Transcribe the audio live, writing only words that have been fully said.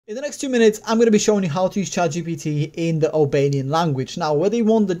In the next 2 minutes, I'm going to be showing you how to use ChatGPT in the Albanian language. Now, whether you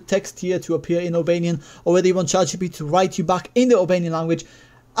want the text here to appear in Albanian or whether you want ChatGPT to write you back in the Albanian language,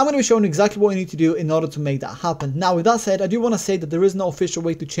 I'm going to be showing you exactly what you need to do in order to make that happen. Now, with that said, I do want to say that there is no official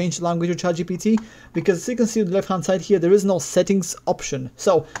way to change the language of ChatGPT because as you can see on the left hand side here, there is no settings option.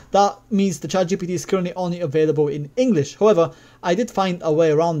 So that means the ChatGPT is currently only available in English. However, I did find a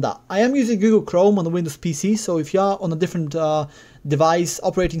way around that. I am using Google Chrome on the Windows PC, so if you are on a different device,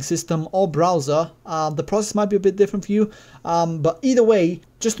 operating system or browser, the process might be a bit different for you, but either way,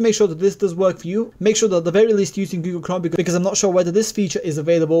 just to make sure that this does work for you, make sure that at the very least using Google Chrome because I'm not sure whether this feature is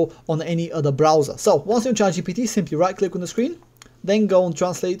available on any other browser. So once you're in ChatGPT, simply right click on the screen, then go on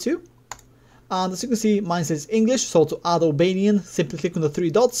translate to, and as you can see mine says English, so to add Albanian simply click on the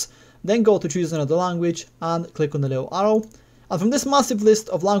 3 dots, then go to choose another language and click on the little arrow, and from this massive list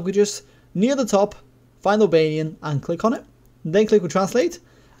of languages near the top find Albanian and click on it. Then click on translate,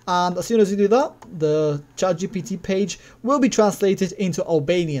 and as soon as you do that, the ChatGPT page will be translated into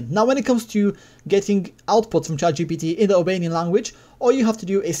Albanian. Now when it comes to getting outputs from ChatGPT in the Albanian language, all you have to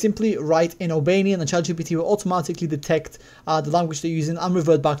do is simply write in Albanian and ChatGPT will automatically detect the language they're using and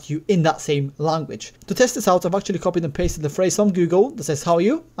revert back to you in that same language. To test this out, I've actually copied and pasted the phrase from Google that says "How are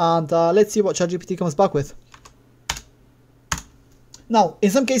you?" and let's see what ChatGPT comes back with. Now,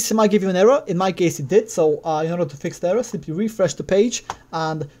 in some cases it might give you an error, in my case it did, so in order to fix the error, simply refresh the page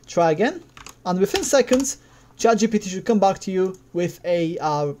and try again. And within seconds, ChatGPT should come back to you with a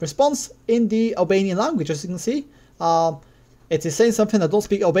response in the Albanian language, as you can see. It is saying something. I don't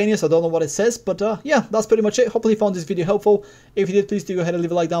speak Albanian, so I don't know what it says, but yeah, that's pretty much it. Hopefully you found this video helpful. If you did, please do go ahead and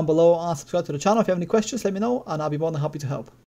leave a like down below and subscribe to the channel. If you have any questions, let me know, and I'll be more than happy to help.